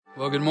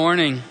Well, good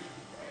morning.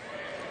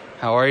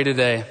 How are you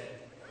today?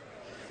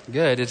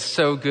 Good. It's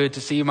so good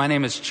to see you. My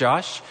name is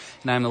Josh,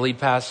 and I'm the lead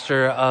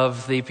pastor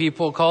of the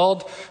people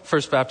called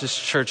First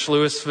Baptist Church,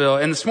 Louisville.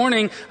 And this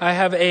morning, I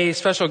have a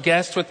special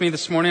guest with me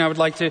this morning. I would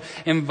like to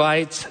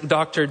invite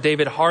Dr.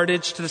 David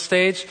Hardage to the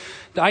stage.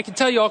 I can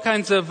tell you all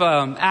kinds of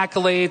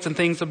accolades and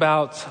things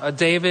about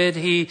David.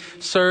 He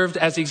served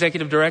as the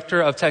executive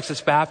director of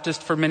Texas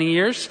Baptist for many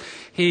years.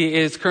 He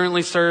is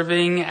currently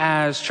serving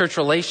as church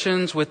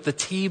relations with the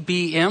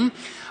TBM.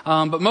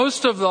 But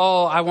most of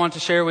all, I want to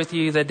share with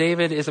you that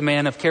David is a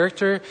man of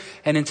character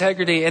and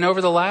integrity. And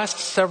over the last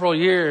several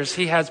years,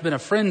 he has been a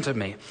friend to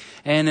me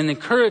and an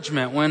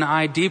encouragement when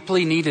I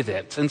deeply needed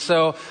it. And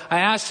so I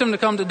asked him to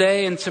come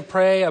today and to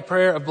pray a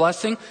prayer of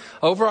blessing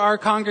over our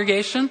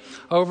congregation,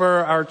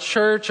 over our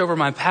church, over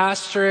my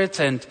pastorate,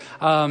 and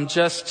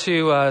just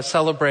to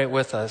celebrate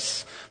with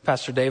us.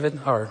 Pastor David,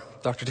 or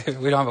Dr.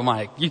 David, we don't have a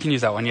mic. You can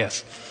use that one,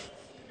 yes.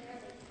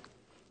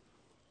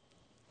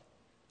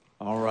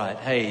 All right.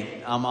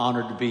 Hey, I'm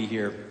honored to be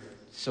here.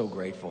 So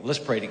grateful. Let's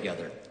pray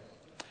together.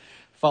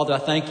 Father, I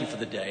thank you for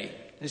the day.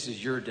 This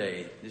is your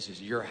day. This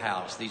is your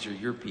house. These are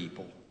your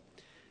people.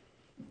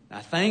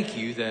 I thank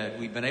you that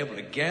we've been able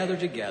to gather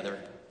together,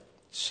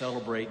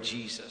 celebrate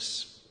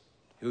Jesus,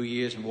 who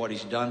he is and what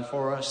he's done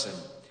for us. And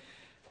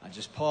I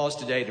just pause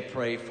today to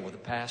pray for the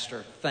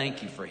pastor.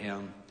 Thank you for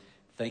him.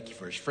 Thank you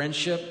for his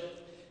friendship.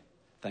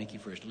 Thank you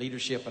for his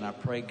leadership. And I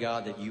pray,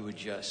 God, that you would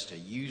just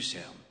use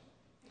him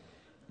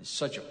in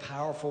such a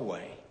powerful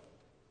way.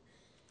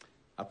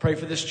 I pray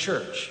for this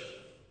church.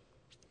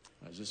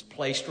 As it's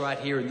placed right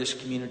here in this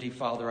community,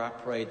 Father, I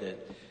pray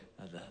that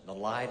the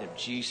light of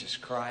Jesus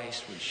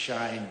Christ would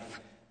shine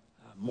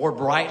more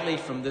brightly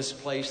from this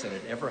place than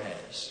it ever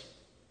has.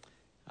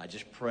 I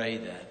just pray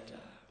that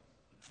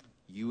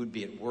you would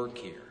be at work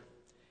here.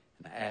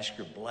 And I ask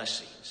your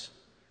blessings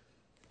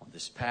on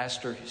this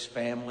pastor, his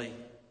family,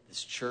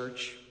 this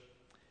church.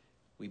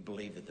 We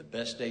believe that the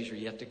best days are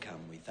yet to come.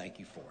 We thank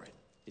you for it.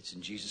 It's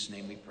in Jesus'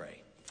 name we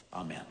pray.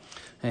 Amen.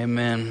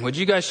 Amen. Would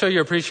you guys show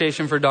your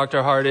appreciation for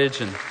Dr.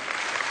 Hardage? And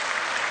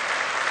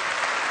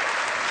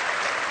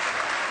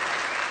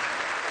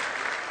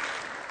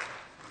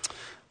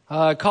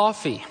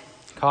coffee.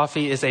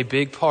 Coffee is a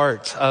big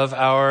part of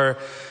our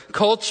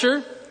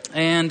culture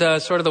and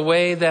sort of the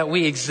way that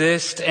we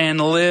exist and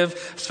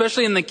live,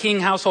 especially in the King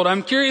household.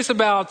 I'm curious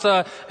about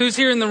who's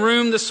here in the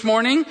room this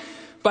morning.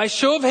 By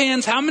show of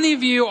hands, how many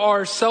of you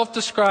are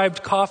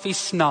self-described coffee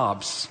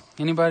snobs?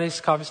 Anybody's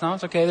coffee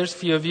snobs? Okay, there's a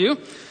few of you.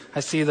 I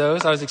see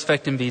those. I was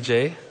expecting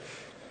BJ.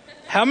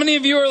 How many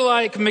of you are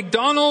like,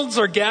 McDonald's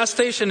or gas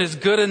station is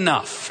good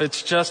enough?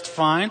 It's just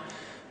fine.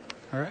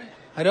 All right.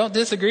 I don't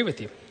disagree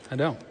with you. I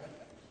don't.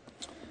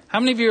 How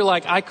many of you are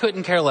like, I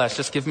couldn't care less,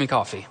 just give me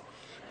coffee?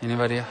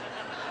 Anybody?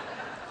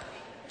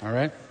 All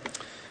right.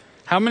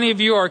 How many of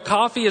you are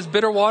coffee is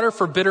bitter water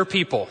for bitter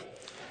people?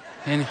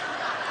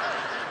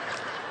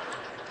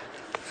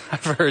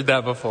 I've heard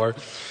that before.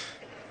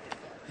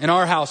 In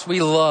our house,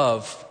 we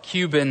love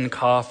Cuban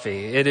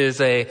coffee. It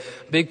is a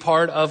big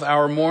part of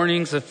our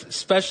mornings,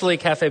 especially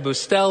Cafe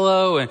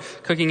Bustelo and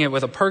cooking it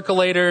with a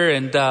percolator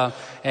and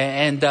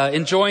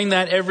enjoying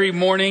that every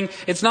morning.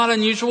 It's not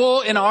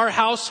unusual in our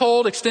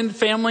household, extended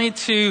family,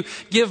 to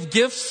give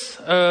gifts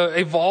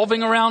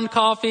evolving around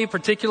coffee,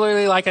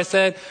 particularly, like I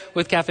said,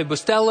 with Cafe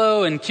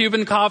Bustelo and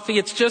Cuban coffee.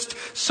 It's just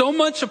so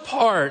much a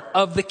part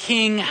of the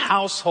King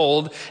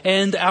household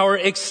and our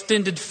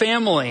extended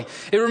family.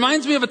 It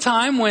reminds me of a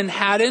time when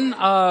Haddon,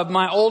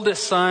 my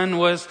oldest son,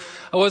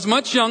 was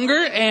much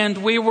younger, and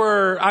it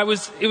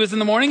was in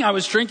the morning. I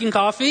was drinking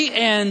coffee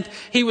and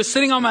he was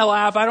sitting on my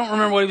lap. I don't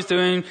remember what he was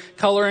doing,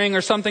 coloring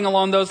or something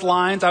along those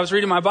lines. I was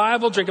reading my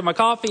Bible, drinking my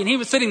coffee, and he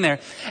was sitting there.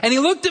 And he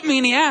looked at me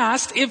and he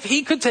asked if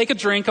he could take a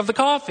drink of the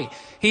coffee.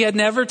 He had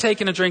never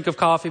taken a drink of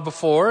coffee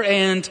before.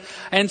 And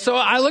so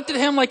I looked at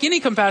him like any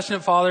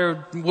compassionate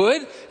father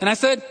would. And I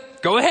said,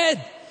 go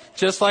ahead.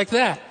 Just like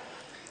that.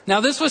 Now,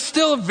 this was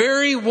still a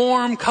very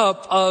warm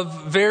cup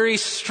of very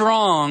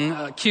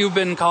strong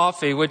Cuban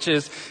coffee, which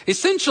is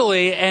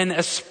essentially an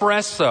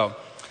espresso.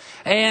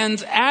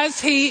 And as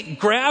he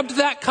grabbed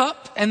that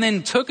cup and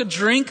then took a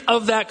drink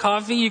of that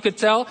coffee, you could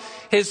tell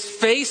his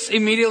face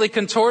immediately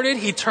contorted.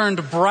 He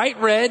turned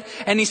bright red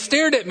and he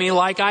stared at me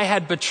like I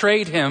had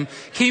betrayed him,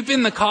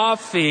 keeping the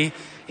coffee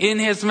in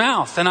his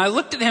mouth. And I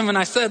looked at him and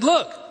I said,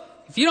 look,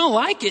 if you don't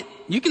like it,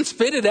 you can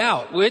spit it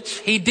out, which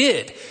he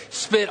did.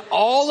 Spit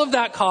all of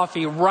that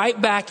coffee right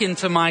back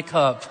into my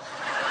cup.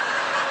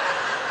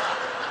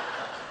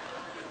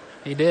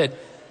 He did.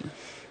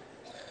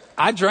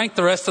 I drank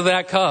the rest of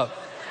that cup.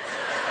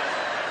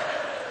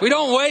 We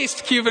don't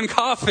waste Cuban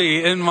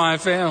coffee in my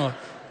family.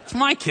 It's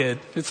my kid.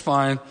 It's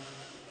fine.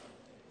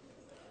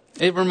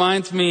 It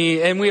reminds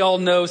me, and we all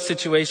know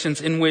situations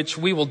in which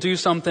we will do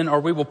something or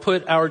we will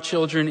put our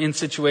children in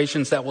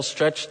situations that will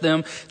stretch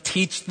them,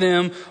 teach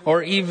them,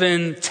 or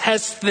even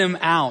test them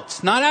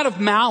out. Not out of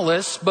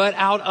malice, but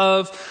out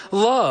of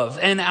love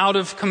and out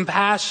of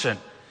compassion.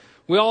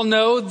 We all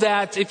know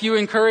that if you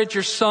encourage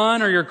your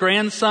son or your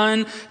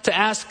grandson to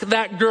ask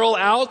that girl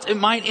out, it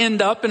might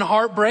end up in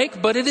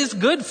heartbreak, but it is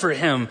good for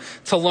him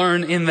to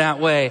learn in that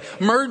way.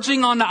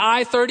 Merging onto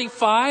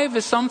I-35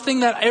 is something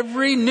that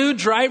every new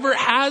driver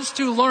has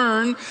to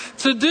learn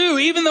to do,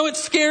 even though it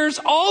scares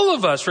all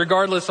of us,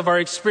 regardless of our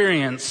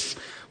experience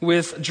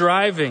with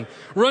driving.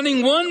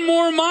 Running one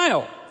more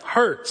mile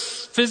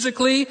hurts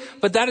physically,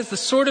 but that is the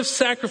sort of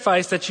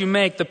sacrifice that you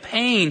make. The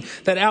pain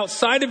that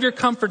outside of your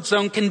comfort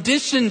zone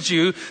conditions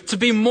you to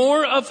be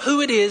more of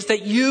who it is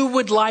that you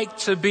would like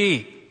to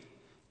be.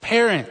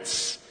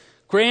 Parents,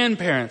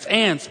 grandparents,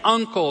 aunts,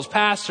 uncles,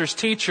 pastors,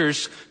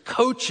 teachers,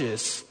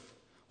 coaches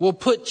will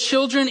put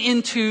children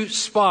into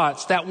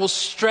spots that will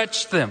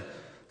stretch them,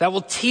 that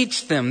will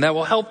teach them, that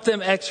will help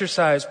them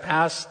exercise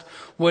past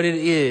what it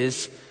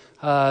is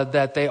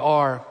that they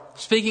are.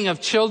 Speaking of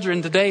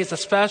children, today is a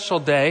special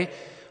day.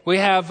 We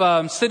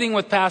have sitting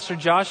with Pastor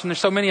Josh, and there's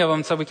so many of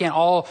them, so we can't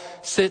all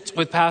sit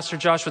with Pastor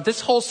Josh. But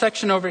this whole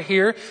section over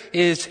here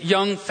is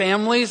young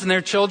families, and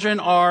their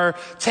children are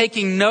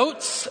taking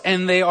notes,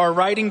 and they are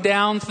writing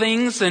down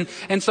things. And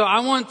so I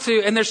want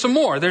to, and there's some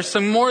more. There's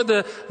some more,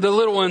 the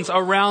little ones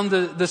around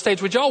the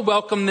stage. Would y'all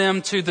welcome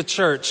them to the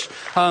church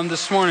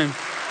this morning?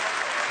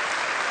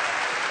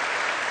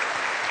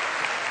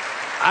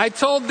 I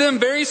told them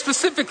very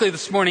specifically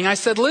this morning, I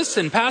said,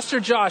 listen, Pastor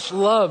Josh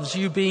loves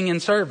you being in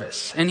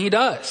service. And he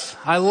does.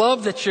 I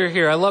love that you're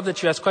here. I love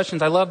that you ask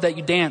questions. I love that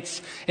you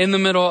dance in the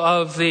middle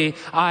of the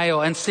aisle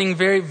and sing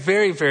very,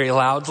 very, very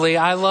loudly.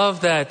 I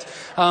love that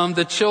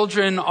the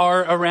children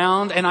are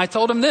around. And I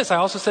told him this. I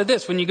also said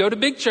this. When you go to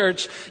big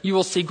church, you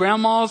will see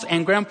grandmas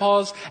and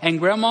grandpas, and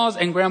grandmas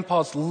and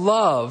grandpas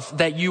love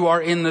that you are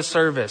in the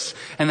service.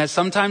 And that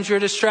sometimes you're a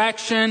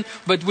distraction,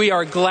 but we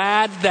are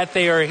glad that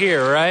they are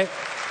here, right?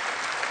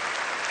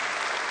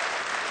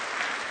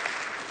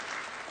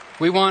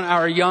 We want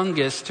our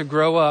youngest to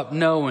grow up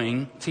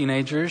knowing,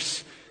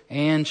 teenagers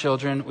and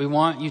children, we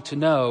want you to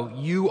know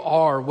you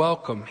are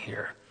welcome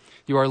here.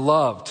 You are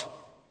loved,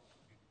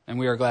 and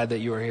we are glad that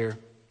you are here.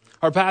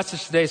 Our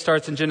passage today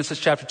starts in Genesis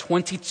chapter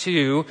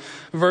 22,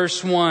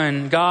 verse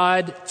 1.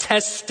 God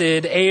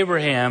tested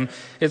Abraham,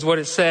 is what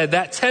it said.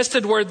 That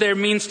tested word there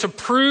means to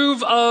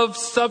prove of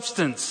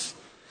substance.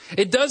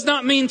 It does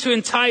not mean to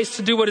entice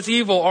to do what is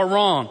evil or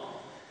wrong.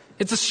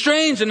 It's a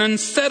strange and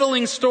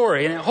unsettling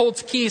story, and it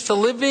holds keys to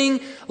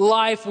living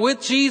life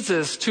with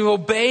Jesus, to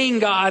obeying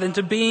God, and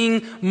to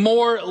being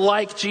more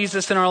like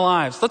Jesus in our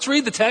lives. Let's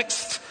read the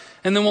text,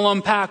 and then we'll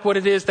unpack what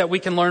it is that we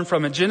can learn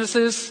from it.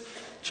 Genesis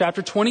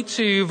chapter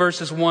 22,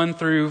 verses 1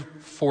 through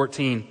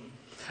 14.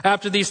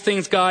 After these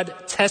things, God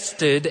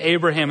tested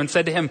Abraham and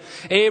said to him,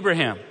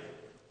 Abraham,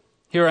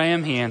 here I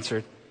am, he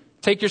answered.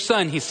 Take your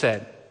son, he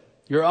said,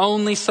 your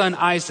only son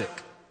Isaac,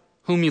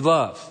 whom you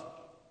love.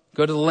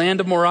 Go to the land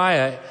of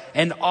Moriah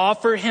and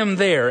offer him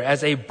there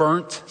as a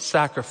burnt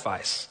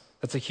sacrifice.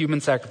 That's a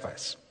human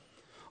sacrifice.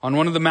 On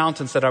one of the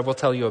mountains that I will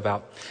tell you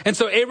about. And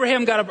so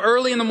Abraham got up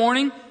early in the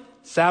morning,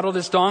 saddled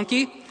his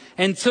donkey,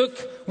 and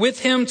took with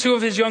him 2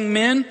 of his young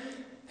men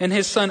and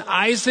his son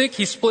Isaac.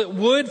 He split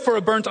wood for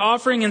a burnt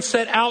offering and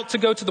set out to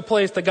go to the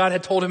place that God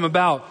had told him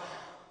about.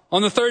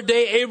 On the 3rd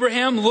day,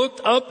 Abraham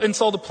looked up and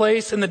saw the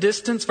place in the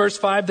distance. Verse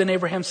 5, then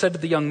Abraham said to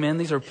the young men,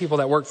 these are people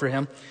that work for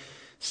him,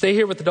 stay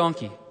here with the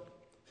donkey.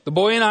 The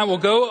boy and I will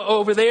go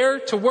over there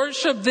to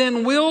worship,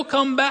 then we'll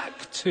come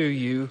back to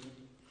you.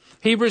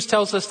 Hebrews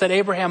tells us that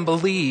Abraham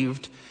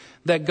believed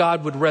that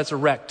God would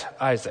resurrect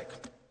Isaac.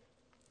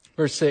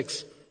 Verse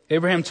 6,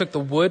 Abraham took the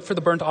wood for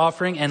the burnt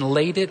offering and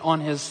laid it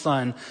on his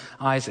son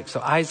Isaac. So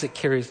Isaac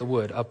carries the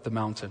wood up the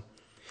mountain.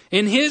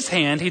 In his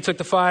hand, he took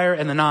the fire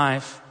and the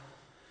knife,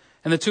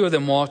 and the 2 of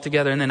them walked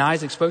together. And then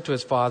Isaac spoke to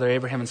his father,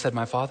 Abraham, and said,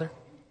 my father?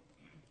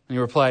 And he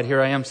replied,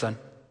 here I am, son.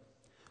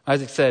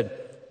 Isaac said,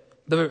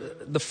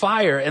 the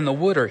fire and the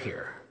wood are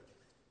here,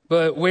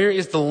 but where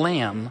is the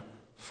lamb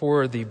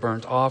for the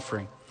burnt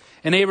offering?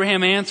 And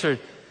Abraham answered,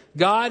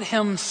 God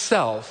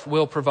himself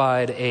will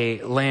provide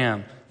a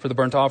lamb for the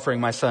burnt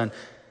offering, my son.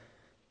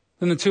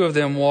 Then the 2 of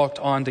them walked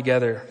on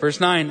together. Verse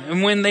 9,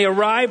 and when they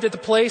arrived at the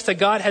place that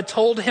God had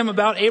told him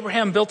about,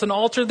 Abraham built an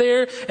altar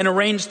there and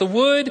arranged the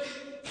wood.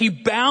 He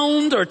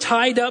bound or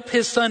tied up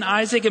his son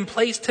Isaac and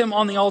placed him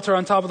on the altar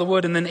on top of the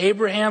wood. And then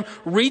Abraham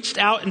reached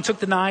out and took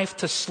the knife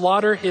to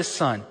slaughter his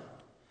son.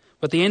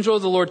 But the angel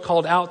of the Lord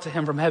called out to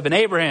him from heaven,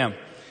 Abraham,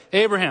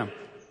 Abraham.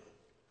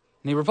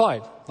 And he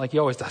replied, like he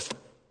always does,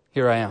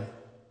 here I am.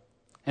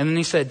 And then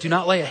he said, do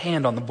not lay a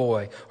hand on the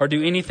boy or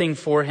do anything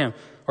for him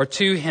or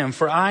to him,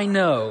 for I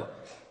know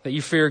that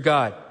you fear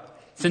God,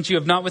 since you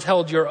have not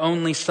withheld your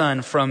only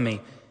son from me.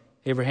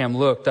 Abraham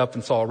looked up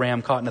and saw a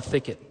ram caught in a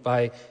thicket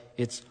by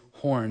its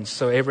horns.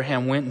 So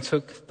Abraham went and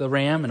took the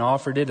ram and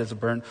offered it as a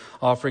burnt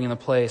offering in the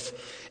place.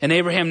 And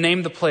Abraham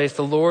named the place,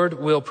 the Lord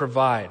will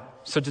provide.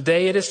 So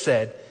today it is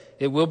said,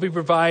 it will be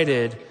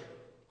provided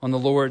on the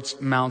Lord's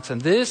mountain.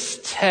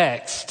 This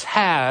text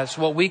has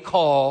what we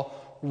call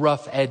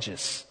rough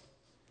edges.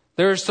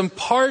 There are some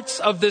parts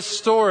of this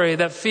story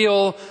that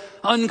feel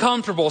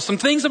uncomfortable. Some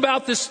things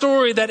about this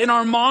story that in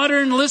our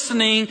modern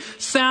listening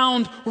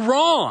sound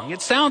wrong.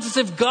 It sounds as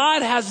if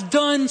God has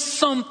done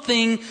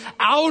something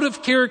out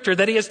of character,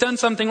 that he has done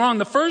something wrong.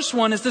 The first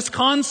one is this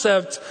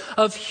concept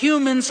of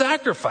human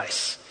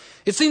sacrifice.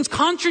 It seems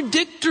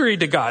contradictory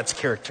to God's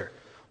character.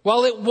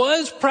 While it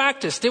was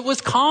practiced, it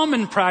was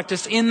common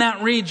practice in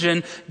that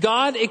region,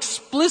 God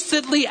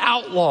explicitly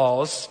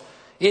outlaws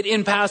it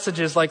in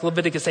passages like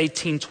Leviticus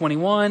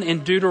 18:21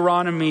 and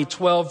Deuteronomy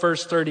 12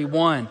 verse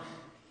 31.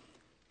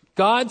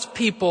 God's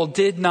people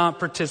did not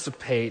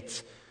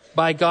participate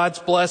by God's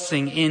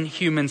blessing in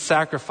human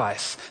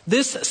sacrifice.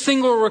 This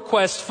single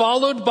request,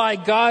 followed by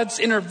God's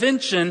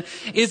intervention,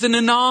 is an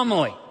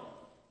anomaly.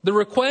 The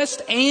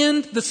request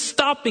and the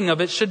stopping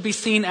of it should be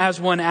seen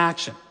as one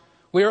action.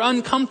 We are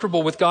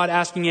uncomfortable with God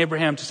asking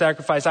Abraham to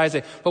sacrifice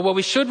Isaac, but what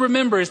we should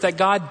remember is that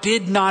God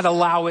did not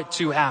allow it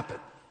to happen.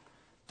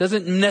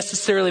 Doesn't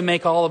necessarily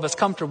make all of us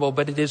comfortable,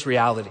 but it is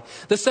reality.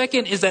 The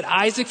second is that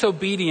Isaac's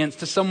obedience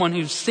to someone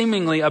who's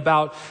seemingly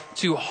about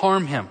to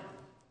harm him.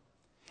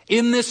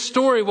 In this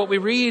story, what we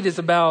read is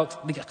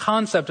about the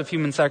concept of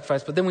human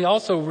sacrifice, but then we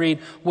also read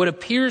what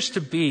appears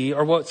to be,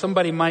 or what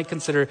somebody might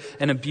consider,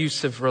 an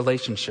abusive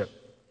relationship.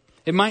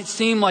 It might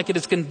seem like it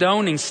is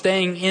condoning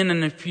staying in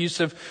an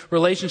abusive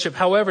relationship.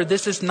 However,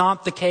 this is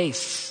not the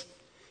case.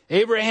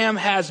 Abraham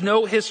has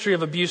no history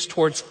of abuse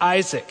towards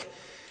Isaac.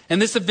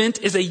 And this event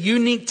is a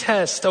unique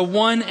test, a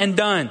one and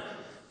done.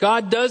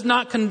 God does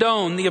not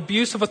condone the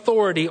abuse of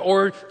authority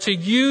or to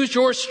use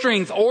your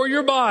strength or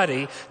your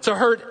body to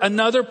hurt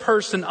another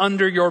person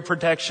under your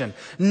protection.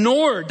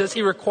 Nor does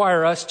he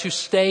require us to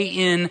stay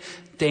in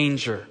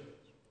danger.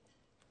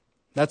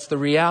 That's the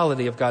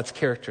reality of God's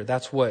character.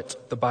 That's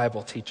what the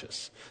Bible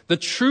teaches. The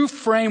true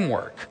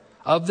framework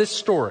of this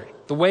story,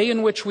 the way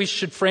in which we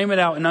should frame it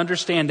out and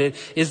understand it,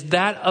 is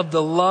that of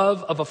the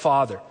love of a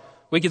father.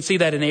 We can see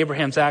that in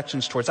Abraham's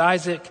actions towards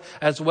Isaac,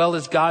 as well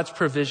as God's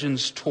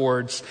provisions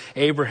towards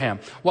Abraham.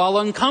 While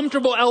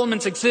uncomfortable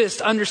elements exist,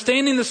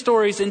 understanding the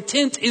story's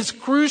intent is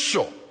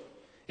crucial.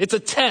 It's a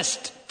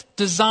test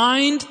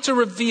designed to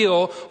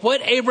reveal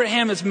what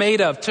Abraham is made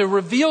of, to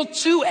reveal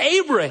to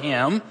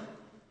Abraham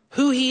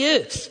who he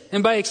is.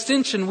 And by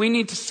extension, we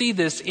need to see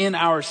this in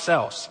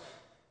ourselves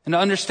and to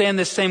understand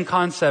this same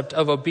concept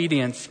of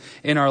obedience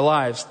in our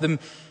lives.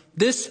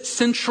 This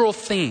central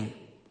theme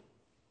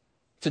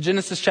to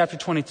Genesis chapter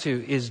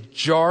 22 is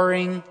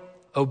jarring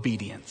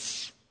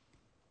obedience.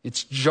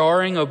 It's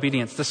jarring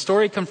obedience. The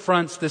story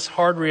confronts this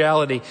hard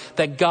reality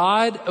that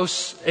God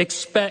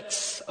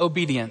expects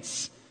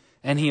obedience,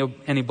 and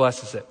he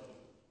blesses it.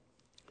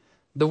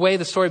 The way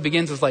the story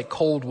begins is like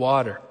cold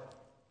water.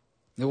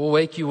 It will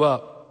wake you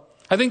up.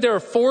 I think there are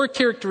 4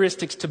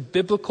 characteristics to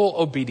biblical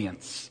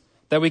obedience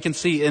that we can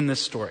see in this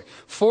story.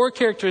 4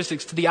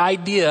 characteristics to the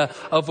idea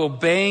of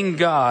obeying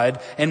God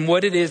and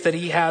what it is that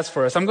he has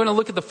for us. I'm going to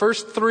look at the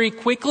first 3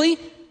 quickly,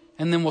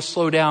 and then we'll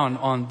slow down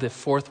on the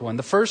 4th one.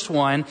 The first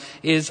one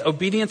is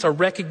obedience or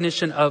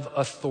recognition of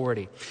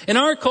authority. In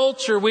our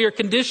culture, we are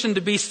conditioned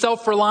to be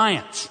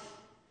self-reliant,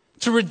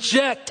 to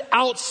reject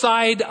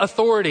outside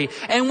authority.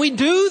 And we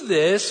do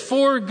this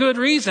for good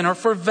reason or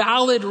for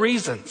valid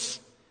reasons.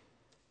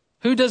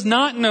 Who does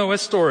not know a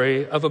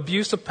story of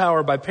abuse of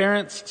power by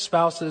parents,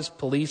 spouses,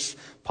 police,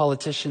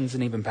 politicians,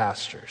 and even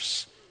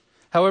pastors?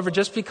 However,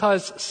 just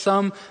because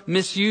some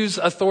misuse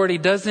authority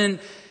doesn't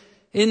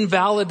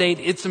invalidate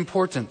its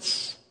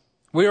importance.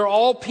 We are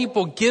all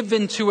people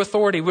given to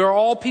authority. We are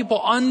all people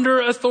under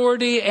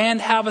authority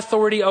and have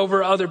authority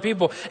over other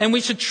people. And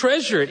we should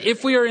treasure it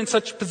if we are in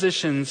such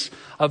positions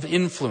of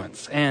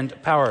influence and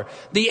power.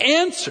 The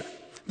answer,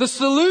 the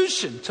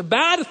solution to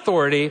bad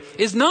authority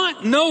is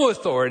not no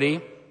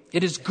authority.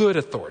 It is good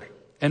authority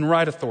and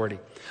right authority.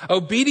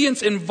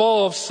 Obedience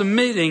involves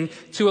submitting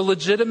to a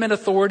legitimate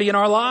authority in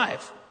our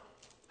life.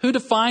 Who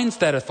defines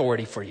that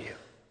authority for you?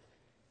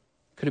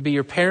 Could it be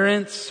your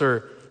parents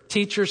or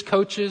teachers,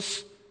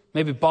 coaches,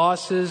 maybe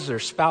bosses or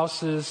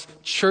spouses,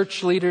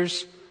 church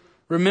leaders?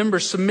 Remember,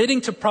 submitting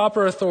to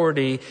proper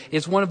authority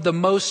is one of the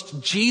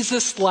most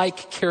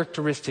Jesus-like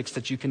characteristics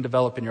that you can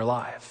develop in your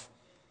life.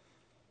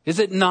 Is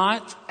it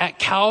not at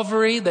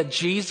Calvary that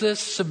Jesus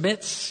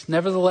submits?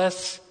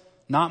 Nevertheless,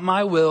 not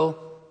my will,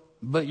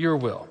 but your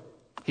will,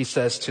 he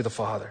says to the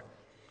Father.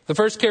 The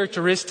first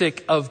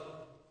characteristic of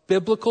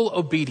biblical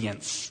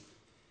obedience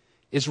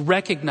is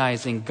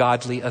recognizing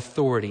godly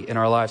authority in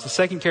our lives. The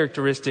second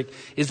characteristic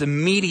is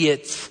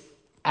immediate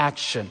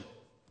action.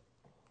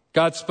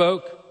 God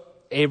spoke,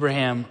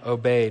 Abraham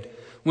obeyed.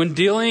 When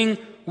dealing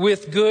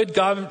with good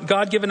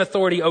God-given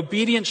authority,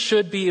 obedience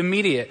should be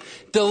immediate.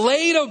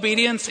 Delayed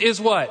obedience is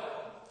what?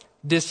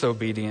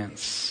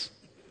 Disobedience.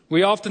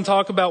 We often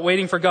talk about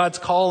waiting for God's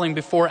calling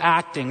before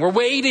acting. We're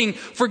waiting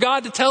for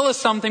God to tell us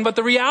something, but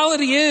the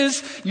reality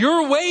is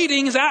your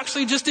waiting is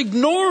actually just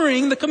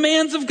ignoring the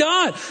commands of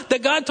God.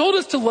 That God told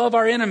us to love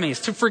our enemies,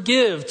 to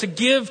forgive, to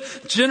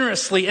give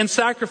generously and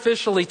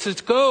sacrificially,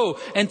 to go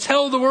and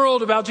tell the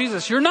world about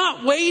Jesus. You're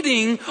not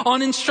waiting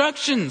on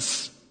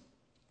instructions.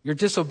 You're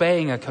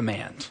disobeying a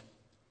command.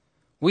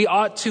 we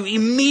ought to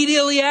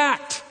immediately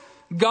act.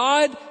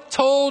 God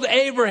told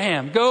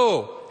Abraham,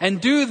 go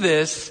and do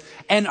this.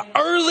 And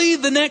early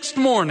the next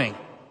morning,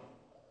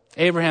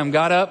 Abraham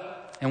got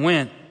up and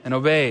went and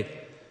obeyed.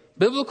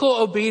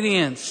 Biblical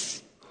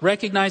obedience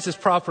recognizes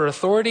proper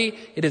authority.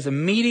 It is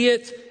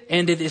immediate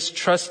and it is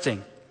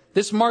trusting.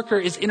 This marker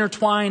is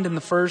intertwined in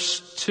the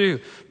first two.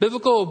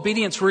 Biblical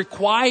obedience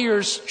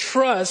requires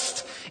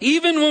trust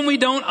even when we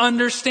don't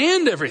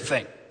understand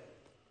everything.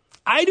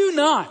 I do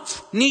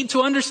not need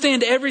to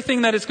understand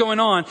everything that is going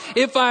on.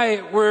 If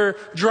I were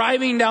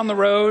driving down the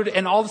road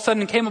and all of a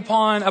sudden came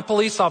upon a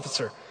police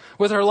officer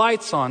with her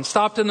lights on,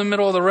 stopped in the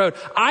middle of the road,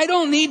 I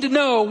don't need to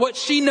know what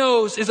she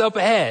knows is up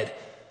ahead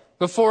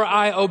before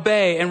I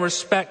obey and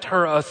respect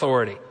her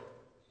authority.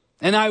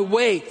 And I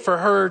wait for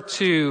her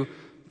to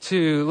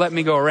let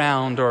me go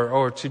around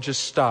or to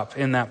just stop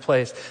in that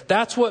place.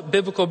 That's what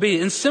biblical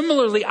obedience. And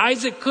similarly,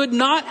 Isaac could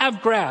not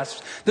have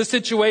grasped the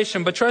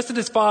situation, but trusted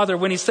his father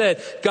when he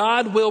said,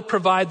 God will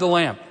provide the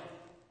lamb.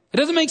 It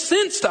doesn't make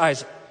sense to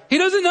Isaac. He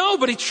doesn't know,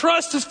 but he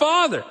trusts his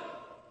father.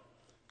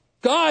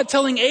 God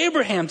telling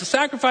Abraham to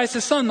sacrifice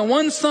his son, the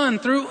one son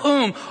through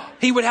whom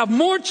he would have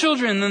more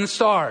children than the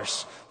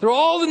stars. Through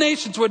all the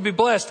nations would be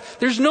blessed.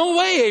 There's no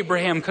way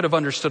Abraham could have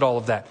understood all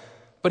of that.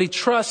 But he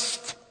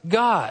trusts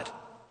God.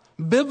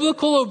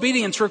 Biblical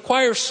obedience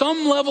requires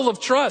some level of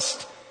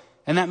trust,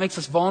 and that makes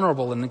us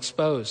vulnerable and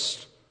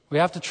exposed. We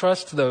have to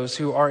trust those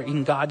who are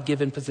in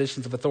God-given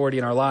positions of authority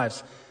in our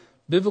lives.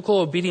 Biblical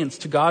obedience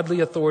to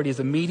godly authority is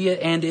immediate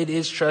and it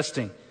is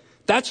trusting.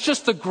 That's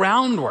just the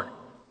groundwork.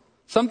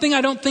 Something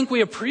I don't think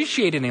we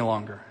appreciate any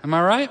longer. Am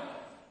I right?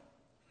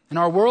 In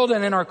our world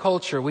and in our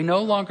culture, we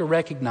no longer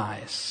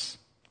recognize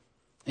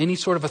any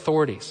sort of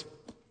authorities.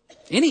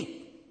 In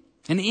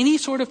any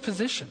sort of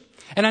position.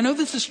 And I know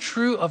this is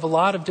true of a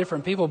lot of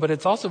different people, but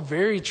it's also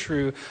very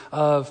true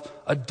of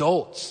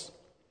adults.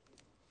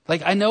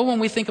 Like, I know when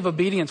we think of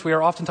obedience, we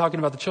are often talking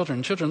about the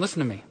children. Children, listen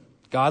to me.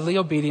 Godly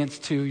obedience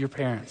to your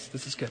parents.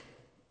 This is good.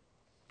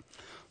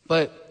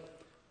 But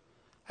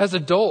as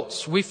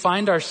adults, we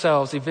find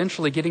ourselves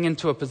eventually getting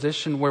into a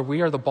position where we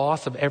are the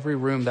boss of every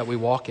room that we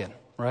walk in,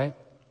 right?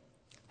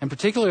 And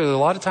particularly a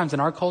lot of times in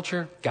our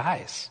culture,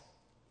 guys.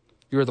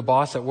 You're the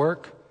boss at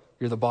work.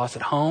 You're the boss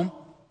at home.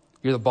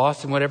 You're the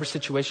boss in whatever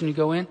situation you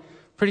go in.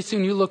 Pretty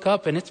soon you look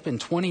up and it's been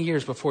 20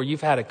 years before you've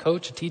had a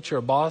coach, a teacher,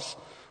 a boss,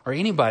 or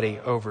anybody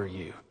over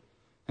you.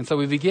 And so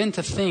we begin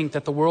to think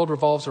that the world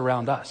revolves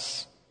around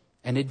us.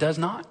 And it does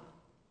not.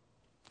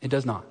 It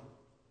does not.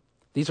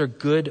 These are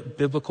good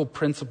biblical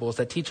principles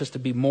that teach us to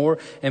be more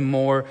and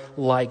more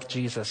like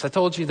Jesus. I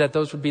told you that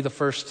those would be the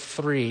first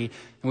three,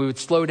 and we would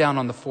slow down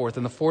on the fourth.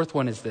 And the fourth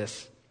one is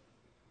this.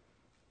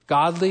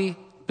 Godly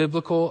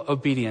biblical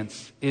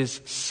obedience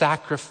is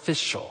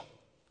sacrificial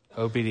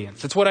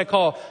obedience. It's what I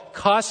call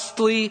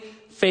costly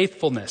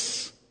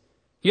faithfulness.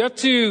 You have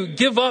to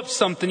give up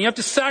something. You have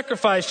to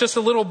sacrifice just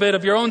a little bit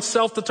of your own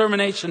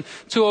self-determination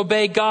to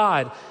obey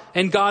God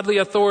and godly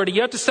authority.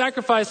 You have to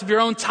sacrifice of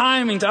your own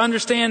timing to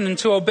understand and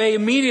to obey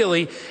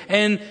immediately.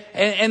 And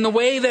the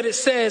way that it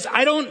says,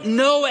 I don't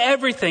know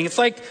everything. It's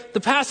like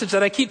the passage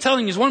that I keep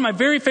telling you is one of my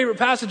very favorite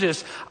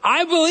passages.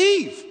 I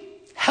believe.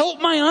 Help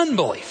my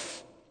unbelief.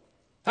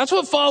 That's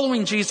what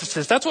following Jesus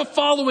is. That's what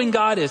following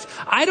God is.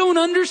 I don't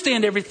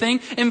understand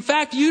everything. In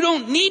fact, you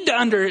don't need to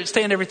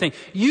understand everything.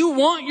 You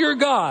want your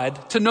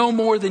God to know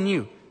more than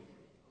you.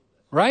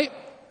 Right?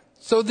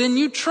 So then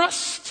you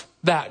trust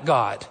that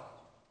God.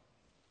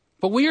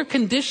 But we are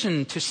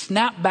conditioned to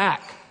snap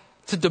back,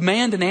 to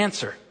demand an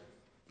answer,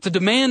 to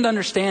demand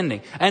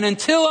understanding. And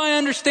until I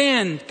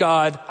understand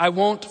God, I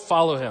won't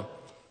follow him.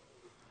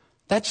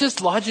 That just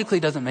logically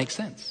doesn't make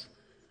sense.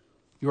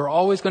 You are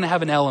always going to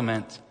have an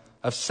element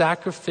of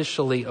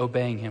sacrificially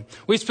obeying him.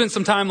 We spent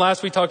some time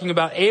last week talking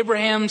about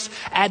Abraham's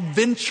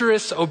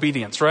adventurous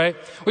obedience, right?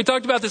 We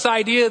talked about this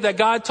idea that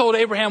God told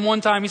Abraham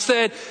one time, he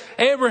said,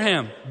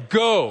 Abraham,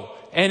 go.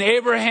 And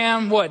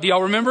Abraham, what? Do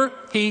y'all remember?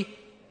 He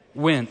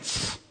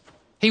went.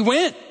 He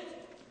went.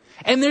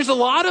 And there's a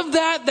lot of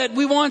that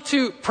we want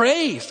to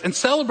praise and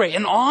celebrate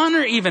and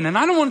honor even. And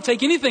I don't want to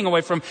take anything away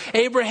from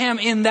Abraham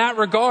in that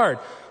regard.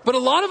 But a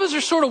lot of us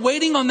are sort of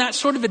waiting on that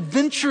sort of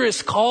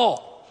adventurous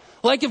call.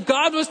 Like if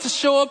God was to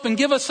show up and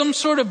give us some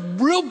sort of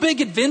real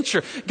big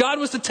adventure, God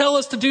was to tell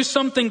us to do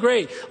something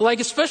great, like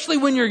especially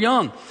when you're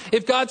young.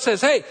 If God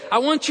says, hey, I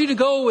want you to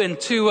go and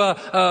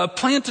to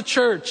plant a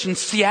church in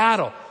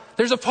Seattle.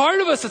 There's a part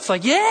of us that's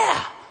like,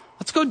 yeah,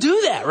 let's go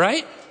do that,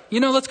 right? You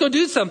know, let's go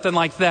do something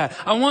like that.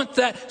 I want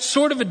that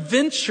sort of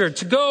adventure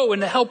to go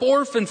and to help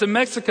orphans in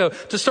Mexico,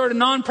 to start a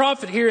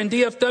nonprofit here in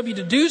DFW,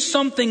 to do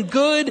something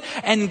good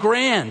and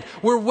grand.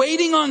 We're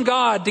waiting on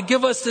God to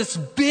give us this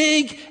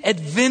big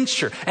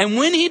adventure. And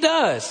when he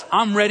does,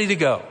 I'm ready to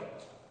go.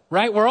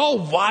 Right? We're all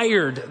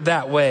wired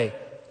that way.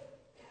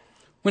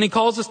 When he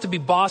calls us to be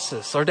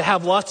bosses or to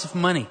have lots of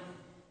money,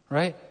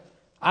 right?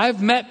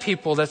 I've met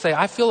people that say,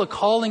 I feel a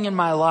calling in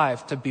my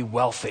life to be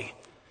wealthy.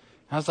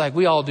 I was like,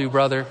 we all do,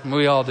 brother.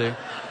 We all do.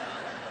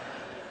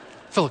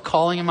 I feel a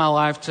calling in my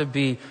life to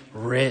be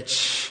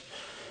rich.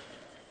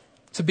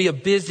 to be a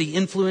busy,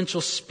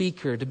 influential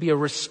speaker, to be a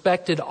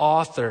respected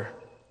author,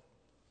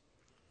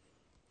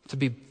 to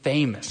be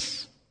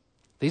famous.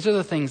 These are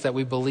the things that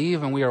we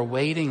believe and we are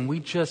waiting, and we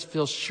just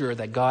feel sure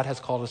that God has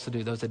called us to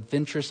do, those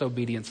adventurous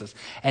obediences.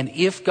 And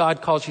if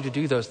God calls you to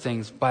do those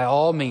things, by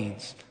all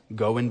means,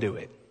 go and do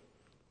it.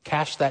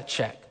 Cash that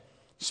check.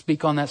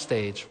 Speak on that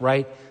stage.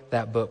 Write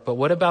that book. But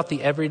what about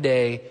the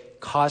everyday,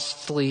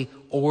 costly,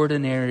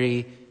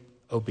 ordinary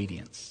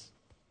obedience?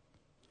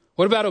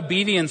 What about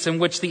obedience in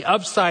which the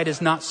upside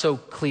is not so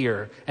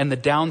clear and the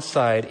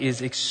downside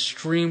is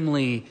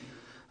extremely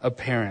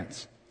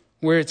apparent?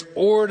 Where it's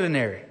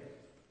ordinary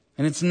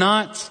and it's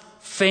not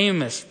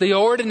famous. The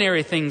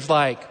ordinary things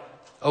like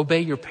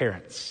obey your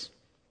parents,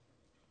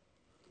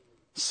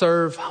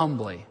 serve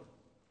humbly,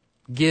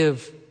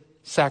 give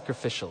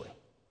sacrificially.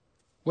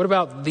 What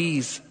about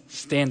these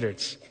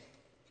standards?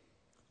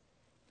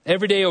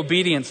 Everyday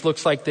obedience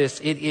looks like this.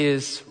 It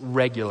is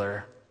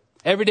regular.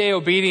 Everyday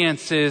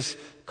obedience is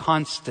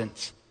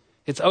constant.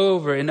 It's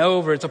over and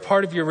over. It's a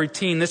part of your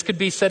routine. This could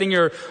be setting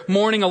your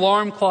morning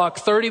alarm clock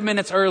 30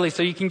 minutes early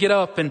so you can get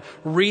up and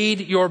read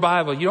your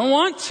Bible. You don't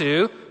want to.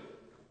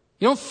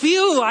 You don't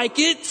feel like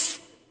it.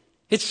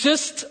 It's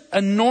just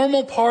a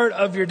normal part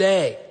of your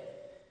day.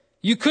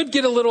 You could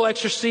get a little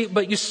extra sleep,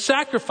 but you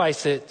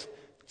sacrifice it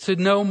to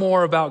know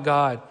more about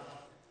God.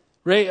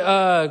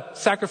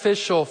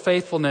 Sacrificial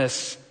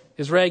faithfulness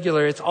is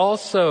regular. It's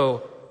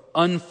also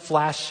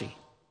unflashy.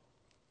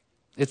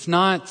 It's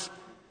not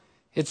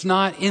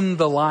in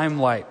the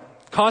limelight.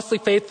 Costly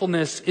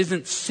faithfulness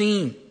isn't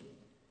seen.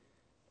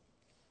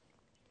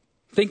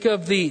 Think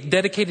of the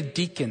dedicated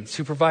deacons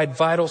who provide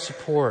vital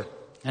support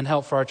and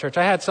help for our church.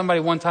 I had somebody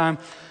one time,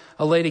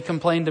 a lady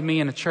complained to me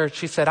in a church.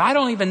 She said, I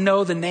don't even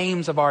know the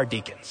names of our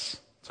deacons.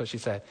 That's what she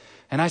said.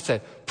 And I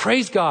said,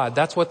 praise God,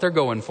 that's what they're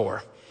going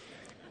for.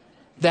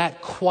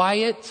 That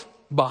quiet,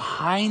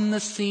 behind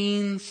the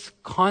scenes,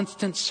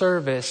 constant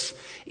service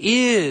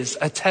is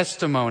a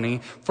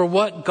testimony for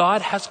what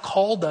God has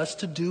called us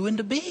to do and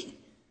to be.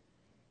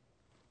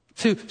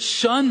 To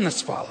shun the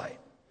spotlight,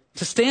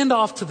 to stand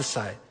off to the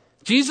side.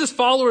 Jesus'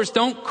 followers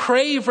don't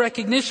crave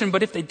recognition,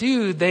 but if they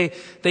do, they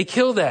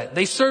kill that.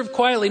 They serve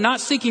quietly,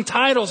 not seeking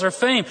titles or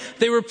fame.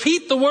 They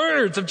repeat the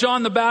words of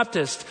John the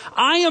Baptist.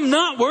 I am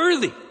not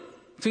worthy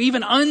to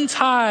even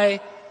untie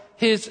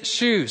his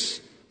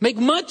shoes. Make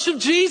much of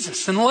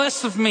Jesus and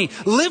less of me.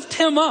 Lift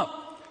him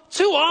up.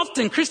 Too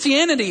often,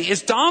 Christianity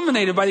is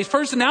dominated by these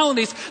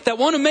personalities that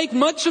want to make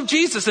much of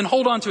Jesus and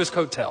hold on to his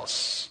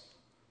coattails.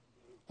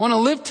 Want to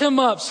lift him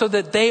up so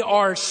that they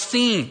are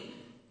seen.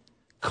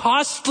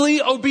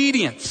 Costly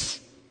obedience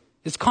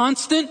is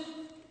constant,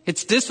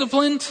 it's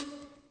disciplined,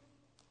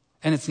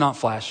 and it's not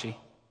flashy.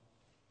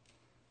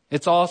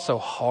 It's also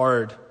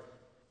hard.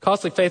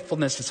 Costly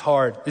faithfulness is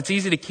hard. It's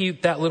easy to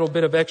keep that little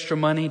bit of extra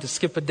money, to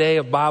skip a day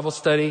of Bible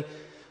study,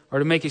 or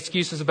to make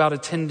excuses about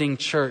attending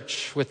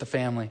church with the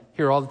family.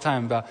 Hear all the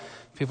time about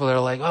people that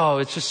are like, oh,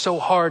 it's just so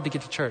hard to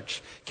get to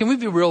church. Can we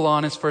be real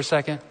honest for a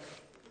second?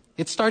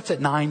 It starts at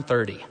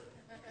 9:30.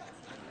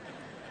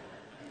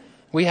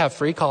 We have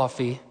free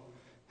coffee,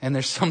 and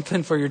there's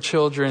something for your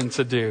children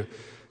to do.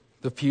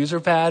 The pews are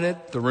padded,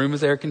 the room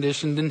is air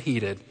conditioned and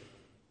heated.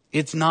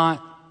 It's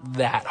not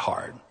that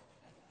hard.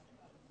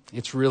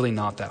 It's really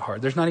not that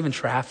hard. There's not even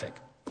traffic.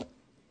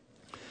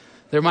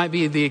 There might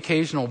be the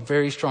occasional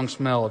very strong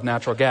smell of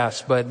natural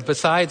gas, but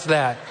besides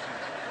that,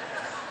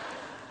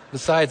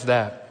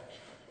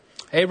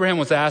 Abraham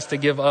was asked to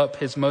give up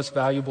his most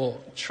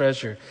valuable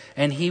treasure,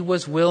 and he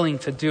was willing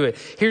to do it.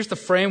 Here's the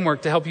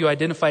framework to help you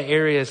identify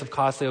areas of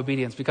costly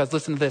obedience, because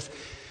listen to this.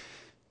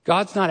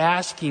 God's not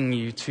asking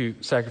you to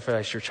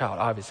sacrifice your child.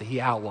 Obviously,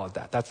 he outlawed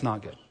that. That's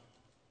not good.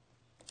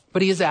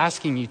 But he is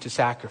asking you to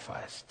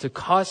sacrifice, to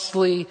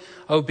costly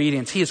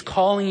obedience. He is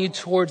calling you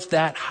towards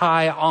that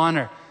high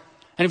honor.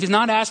 And if he's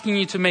not asking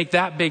you to make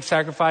that big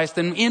sacrifice,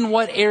 then in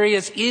what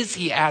areas is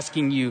he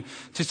asking you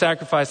to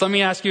sacrifice? Let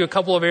me ask you a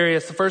couple of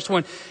areas. The first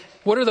one,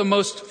 what are the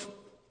most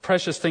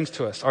precious things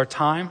to us? Our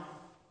time,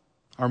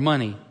 our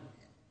money,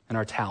 and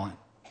our talent.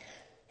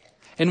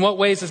 In what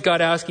ways is God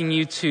asking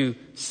you to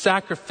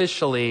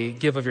sacrificially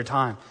give of your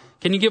time?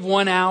 Can you give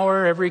 1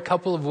 hour every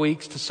couple of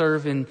weeks to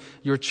serve in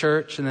your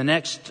church and the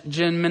Next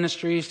Gen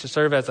Ministries, to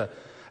serve as a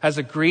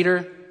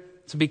greeter,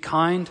 to be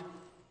kind,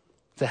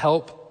 to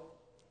help?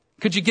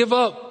 Could you give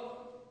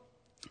up,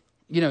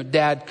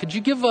 Dad, could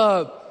you give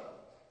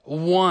up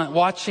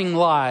watching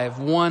live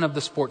one of the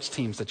sports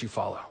teams that you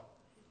follow?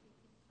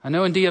 I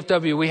know in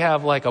DFW we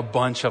have like a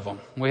bunch of them.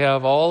 We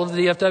have all of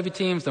the DFW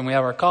teams, then we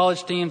have our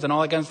college teams and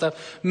all that kind of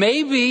stuff.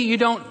 Maybe you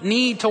don't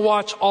need to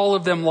watch all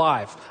of them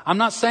live. I'm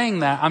not saying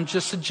that. I'm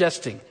just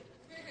suggesting.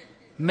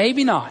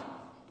 Maybe not.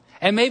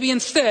 And maybe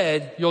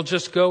instead you'll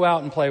just go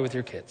out and play with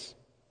your kids.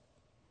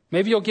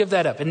 Maybe you'll give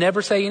that up and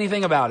never say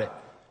anything about it.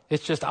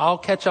 It's just, I'll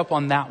catch up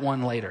on that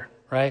one later,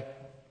 right?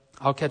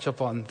 I'll catch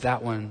up on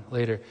that one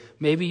later.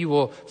 Maybe you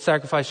will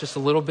sacrifice just a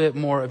little bit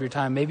more of your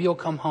time. Maybe you'll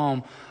come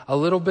home a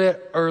little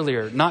bit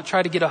earlier, not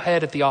try to get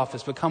ahead at the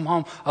office, but come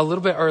home a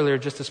little bit earlier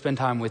just to spend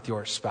time with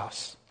your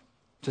spouse,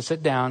 to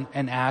sit down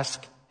and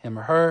ask him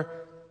or her,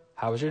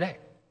 how was your day?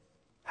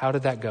 How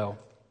did that go?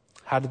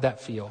 How did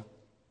that feel?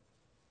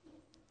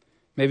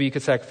 Maybe you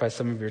could sacrifice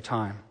some of your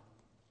time.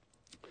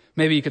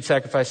 Maybe you could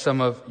sacrifice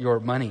some of your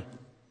money.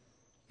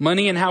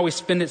 Money and how we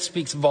spend it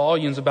speaks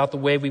volumes about the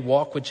way we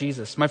walk with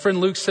Jesus. My friend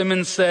Luke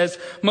Simmons says,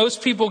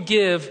 most people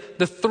give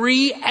the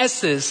 3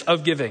 S's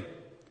of giving.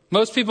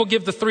 Most people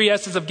give the 3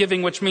 S's of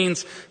giving, which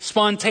means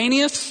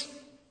spontaneous,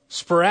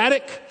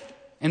 sporadic,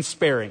 and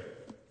sparing.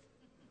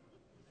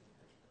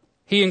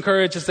 He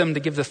encourages them to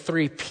give the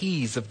 3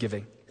 P's of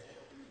giving.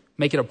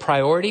 Make it a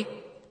priority,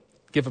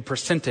 give a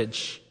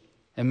percentage,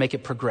 and make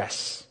it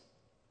progress.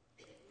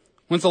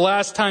 When's the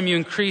last time you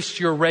increased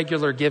your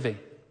regular giving?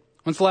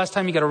 When's the last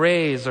time you got a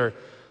raise or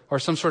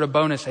some sort of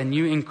bonus and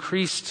you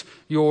increased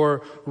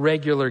your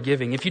regular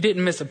giving? If you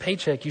didn't miss a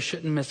paycheck, you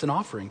shouldn't miss an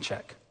offering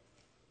check.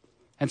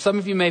 And some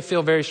of you may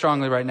feel very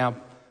strongly right now,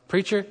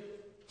 preacher,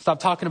 stop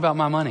talking about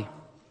my money.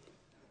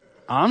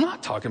 I'm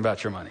not talking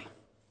about your money.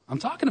 I'm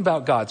talking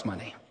about God's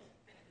money.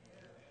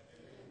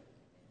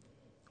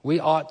 We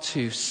ought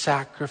to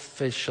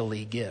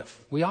sacrificially give.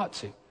 We ought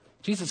to.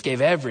 Jesus gave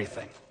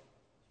everything.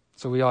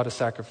 So we ought to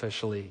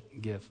sacrificially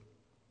give.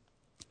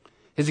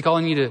 Is he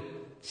calling you to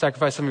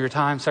sacrifice some of your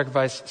time,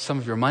 sacrifice some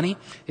of your money?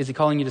 Is he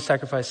calling you to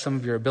sacrifice some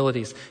of your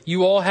abilities?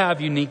 You all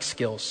have unique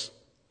skills.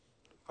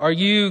 Are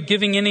you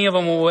giving any of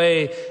them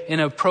away in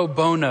a pro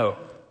bono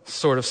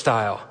sort of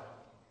style?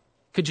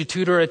 Could you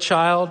tutor a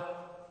child?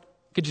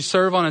 Could you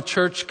serve on a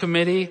church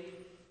committee?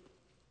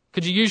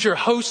 Could you use your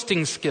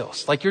hosting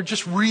skills? Like you're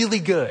just really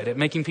good at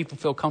making people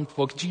feel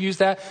comfortable. Could you use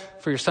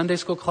that for your Sunday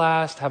school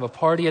class, to have a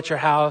party at your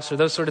house or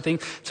those sort of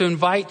things? To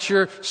invite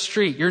your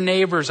street, your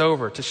neighbors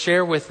over, to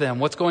share with them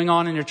what's going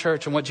on in your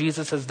church and what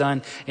Jesus has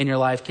done in your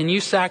life. Can you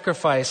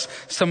sacrifice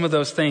some of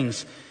those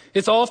things?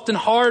 It's often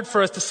hard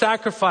for us to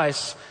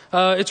sacrifice.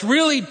 It's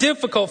really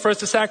difficult for us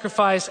to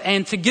sacrifice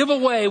and to give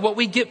away what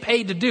we get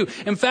paid to do.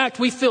 In fact,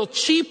 we feel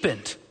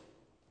cheapened,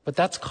 but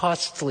that's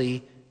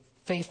costly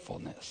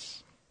faithfulness.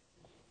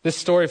 This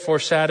story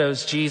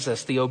foreshadows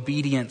Jesus, the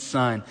obedient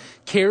son,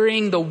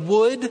 carrying the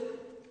wood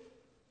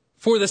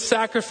for the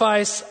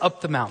sacrifice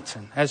up the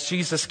mountain as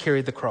Jesus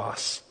carried the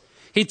cross.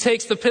 He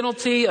takes the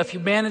penalty of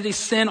humanity's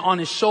sin on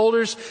his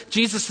shoulders.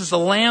 Jesus is the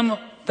lamb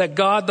that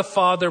God the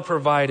Father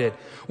provided.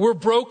 We're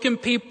broken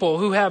people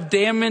who have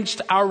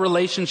damaged our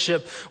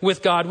relationship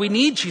with God. We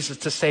need Jesus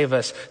to save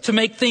us, to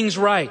make things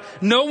right.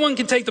 No one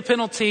can take the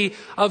penalty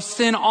of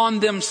sin on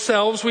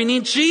themselves. We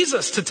need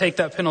Jesus to take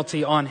that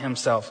penalty on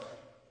himself.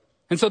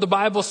 And so the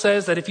Bible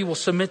says that if you will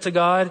submit to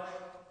God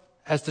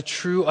as the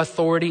true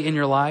authority in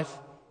your life,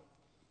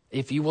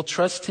 if you will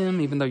trust him,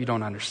 even though you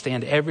don't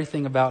understand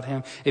everything about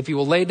him, if you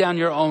will lay down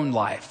your own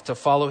life to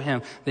follow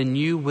him, then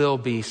you will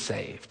be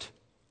saved.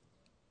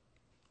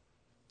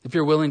 If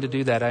you're willing to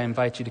do that, I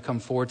invite you to come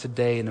forward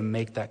today and to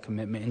make that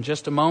commitment. In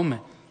just a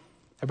moment,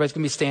 everybody's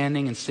going to be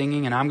standing and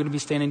singing, and I'm going to be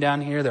standing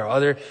down here. There are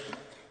other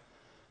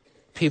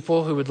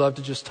people who would love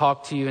to just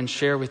talk to you and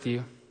share with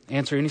you,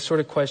 answer any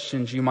sort of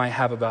questions you might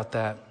have about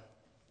that.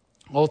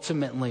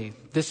 Ultimately,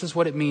 this is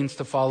what it means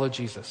to follow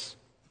Jesus.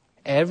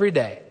 Every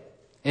day,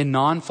 in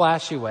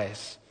non-flashy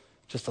ways,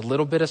 just a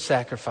little bit of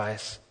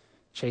sacrifice,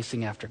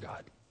 chasing after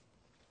God.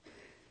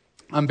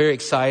 I'm very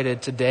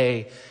excited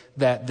today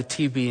that the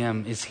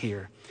TBM is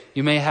here.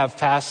 You may have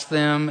passed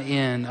them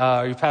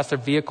you passed their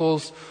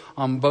vehicles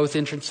on both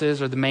entrances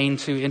or the main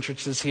 2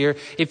 entrances here.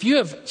 If you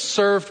have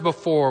served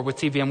before with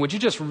TBM, would you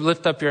just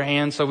lift up your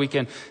hand so we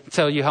can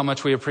tell you how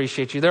much we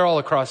appreciate you? They're all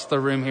across the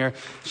room here.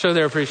 Show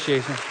their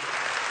appreciation.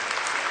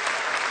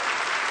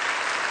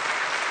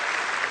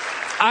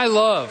 I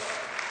love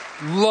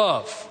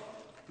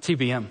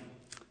TBM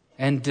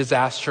and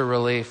disaster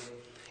relief.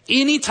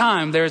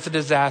 Anytime there is a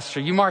disaster,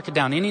 you mark it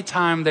down.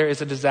 Anytime there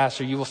is a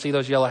disaster, you will see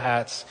those yellow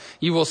hats.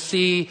 You will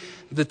see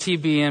the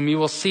TBM. You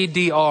will see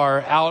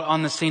DR out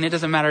on the scene. It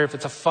doesn't matter if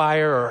it's a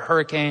fire or a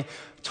hurricane,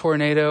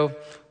 tornado,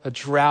 a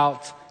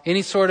drought,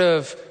 any sort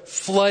of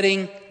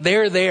flooding.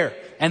 They're there.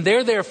 And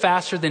they're there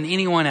faster than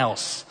anyone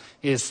else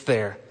is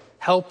there,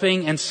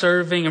 helping and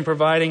serving and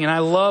providing. And I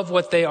love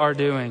what they are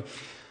doing.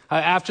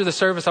 After the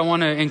service, I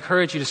want to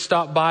encourage you to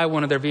stop by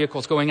one of their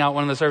vehicles going out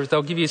one of the service.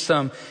 They'll give you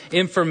some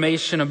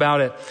information about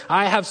it.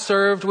 I have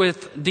served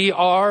with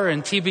DR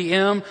and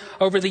TBM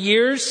over the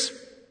years.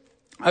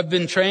 I've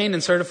been trained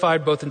and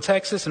certified both in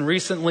Texas and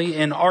recently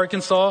in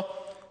Arkansas.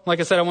 Like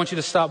I said, I want you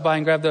to stop by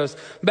and grab those.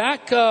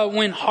 Back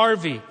when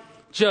Harvey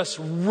just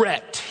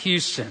wrecked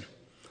Houston,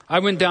 I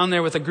went down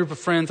there with a group of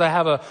friends. I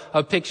have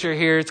a picture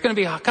here. It's going to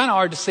be kind of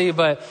hard to see,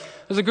 but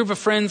there's a group of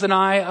friends and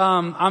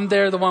I'm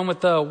there, the one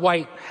with the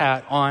white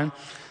hat on.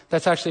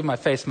 That's actually my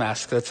face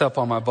mask that's up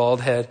on my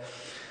bald head.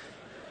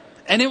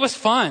 And it was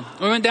fun.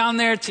 We went down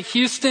there to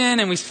Houston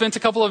and we spent a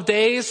couple of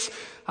days.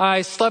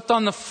 I slept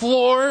on the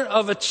floor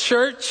of a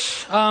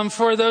church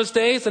for those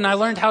days, and I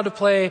learned how to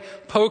play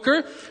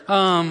poker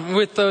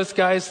with those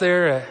guys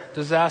there at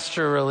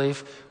Disaster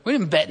Relief. We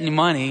didn't bet any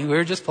money. We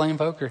were just playing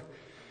poker.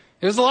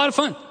 It was a lot of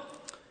fun.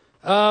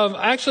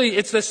 Actually,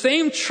 it's the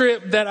same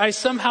trip that I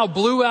somehow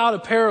blew out a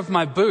pair of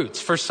my boots.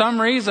 For some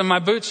reason, my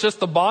boots, just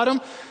the bottom,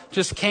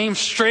 just came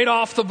straight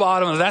off the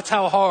bottom. That's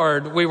how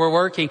hard we were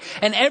working.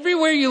 And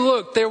everywhere you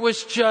looked, there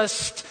was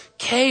just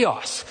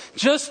chaos,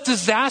 just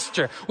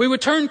disaster. We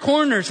would turn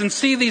corners and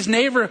see these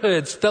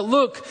neighborhoods that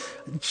look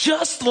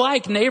just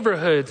like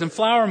neighborhoods in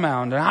Flower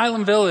Mound and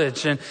Highland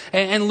Village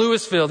and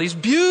Louisville. These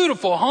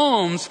beautiful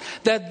homes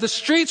that the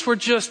streets were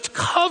just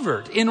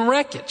covered in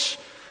wreckage.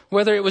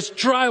 Whether it was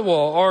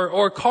drywall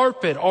or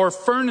carpet or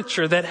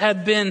furniture that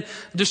had been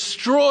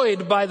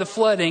destroyed by the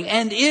flooding.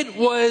 And it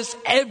was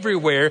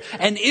everywhere,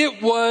 and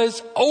it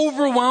was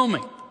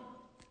overwhelming.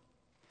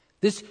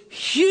 This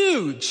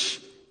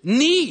huge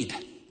need.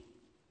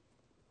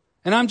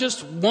 And I'm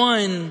just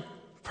one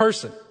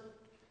person.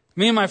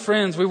 Me and my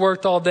friends, we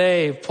worked all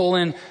day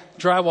pulling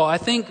drywall. I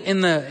think in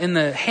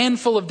the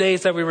handful of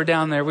days that we were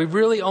down there, we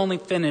really only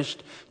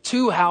finished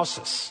 2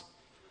 houses.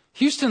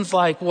 Houston's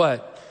like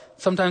what?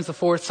 Sometimes the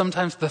 4th,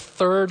 sometimes the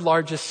 3rd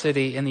largest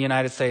city in the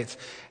United States.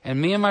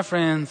 And me and my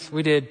friends,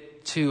 we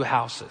did 2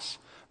 houses.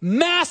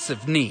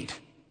 Massive need.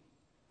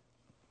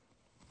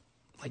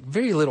 Like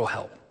very little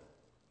help.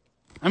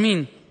 I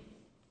mean,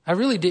 I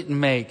really didn't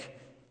make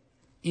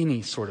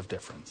any sort of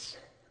difference.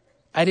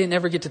 I didn't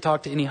ever get to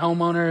talk to any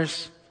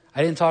homeowners.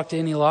 I didn't talk to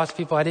any lost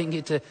people. I didn't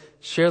get to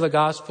share the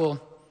gospel.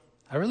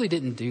 I really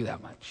didn't do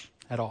that much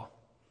at all.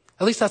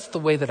 At least that's the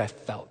way that I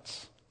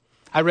felt.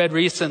 I read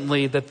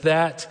recently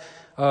that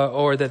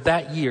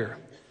year,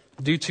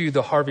 due to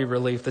the Harvey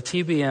relief, the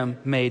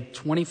TBM made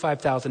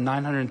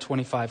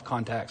 25,925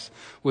 contacts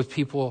with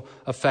people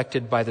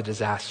affected by the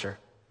disaster.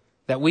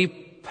 That we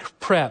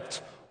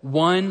prepped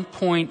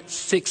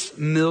 1.6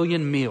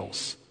 million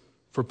meals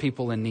for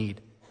people in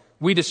need.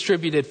 We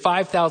distributed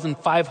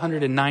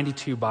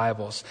 5,592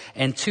 Bibles,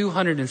 and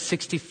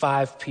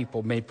 265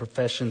 people made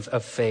professions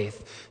of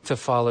faith to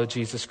follow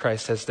Jesus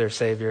Christ as their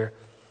Savior.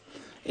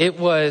 It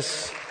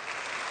was...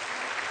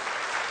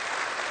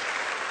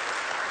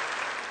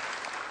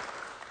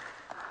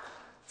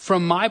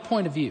 From my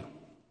point of view,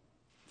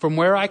 from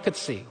where I could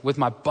see, with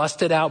my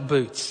busted out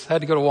boots, I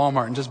had to go to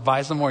Walmart and just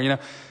buy some more,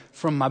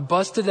 From my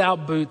busted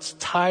out boots,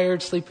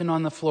 tired, sleeping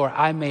on the floor,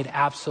 I made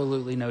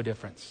absolutely no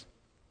difference.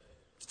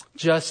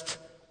 Just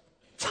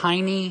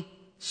tiny,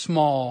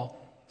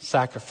 small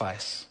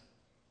sacrifice.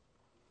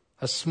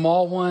 A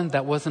small one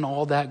that wasn't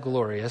all that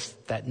glorious,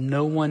 that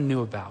no one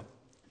knew about.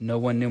 No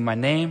one knew my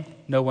name.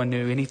 No one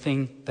knew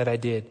anything that I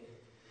did.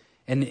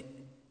 And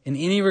in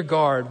any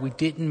regard, we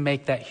didn't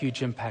make that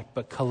huge impact,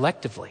 but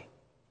collectively,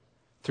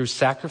 through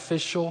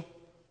sacrificial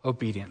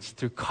obedience,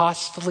 through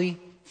costly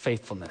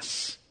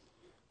faithfulness,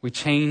 we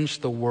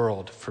changed the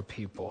world for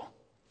people.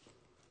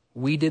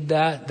 We did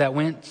that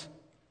went.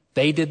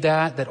 They did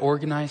that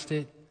organized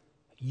it.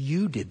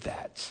 You did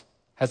that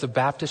as a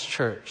Baptist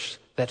church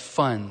that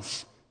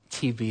funds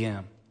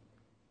TBM.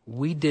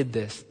 We did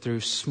this through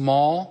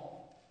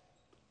small,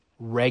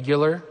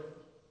 regular,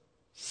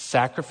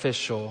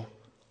 sacrificial,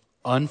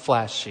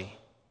 unflashy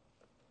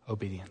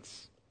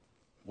obedience.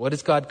 What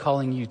is God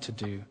calling you to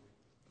do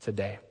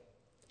today?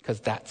 Because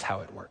that's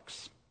how it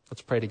works.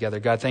 Let's pray together.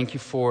 God, thank you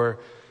for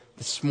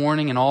this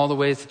morning and all the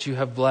ways that you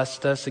have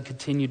blessed us and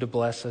continue to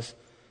bless us.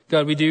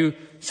 God, we do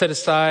set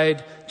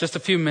aside just a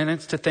few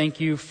minutes to thank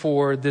you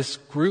for this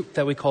group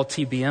that we call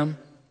TBM.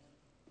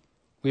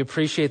 We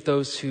appreciate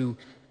those who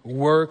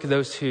work,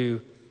 those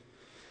who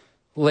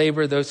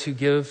labor, those who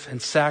give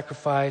and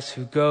sacrifice,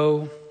 who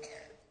go,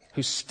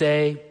 who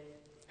stay,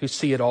 who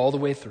see it all the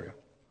way through.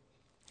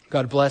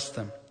 God, bless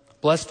them.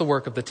 Bless the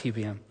work of the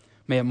TBM.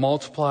 May it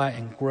multiply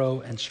and grow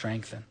and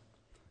strengthen.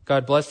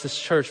 God, bless this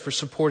church for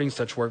supporting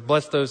such work.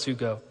 Bless those who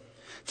go.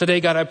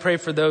 Today, God, I pray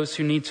for those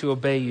who need to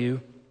obey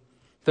you,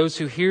 those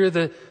who hear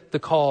the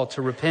call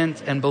to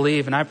repent and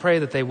believe, and I pray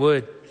that they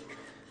would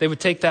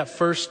take that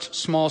first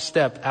small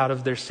step out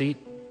of their seat,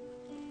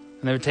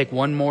 and they would take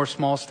one more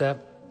small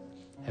step,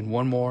 and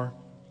one more,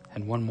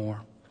 and one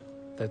more,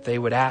 that they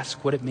would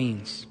ask what it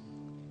means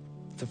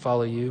to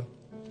follow you,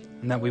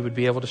 and that we would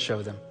be able to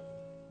show them.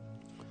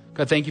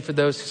 God, thank you for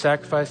those who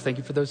sacrifice. Thank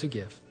you for those who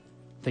give.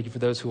 Thank you for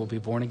those who will be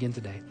born again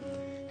today.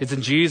 It's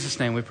in Jesus'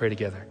 name we pray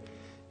together.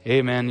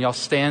 Amen. Y'all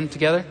stand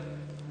together.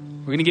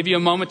 We're going to give you a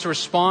moment to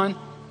respond.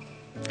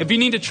 If you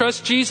need to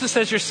trust Jesus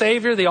as your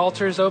Savior, the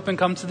altar is open.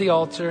 Come to the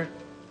altar.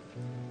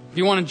 If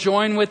you want to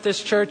join with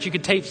this church, you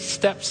could take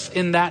steps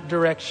in that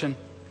direction.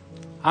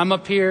 I'm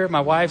up here.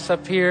 My wife's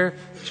up here.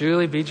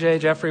 Julie,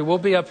 BJ, Jeffrey, we'll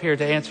be up here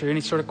to answer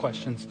any sort of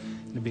questions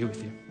and to be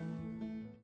with you.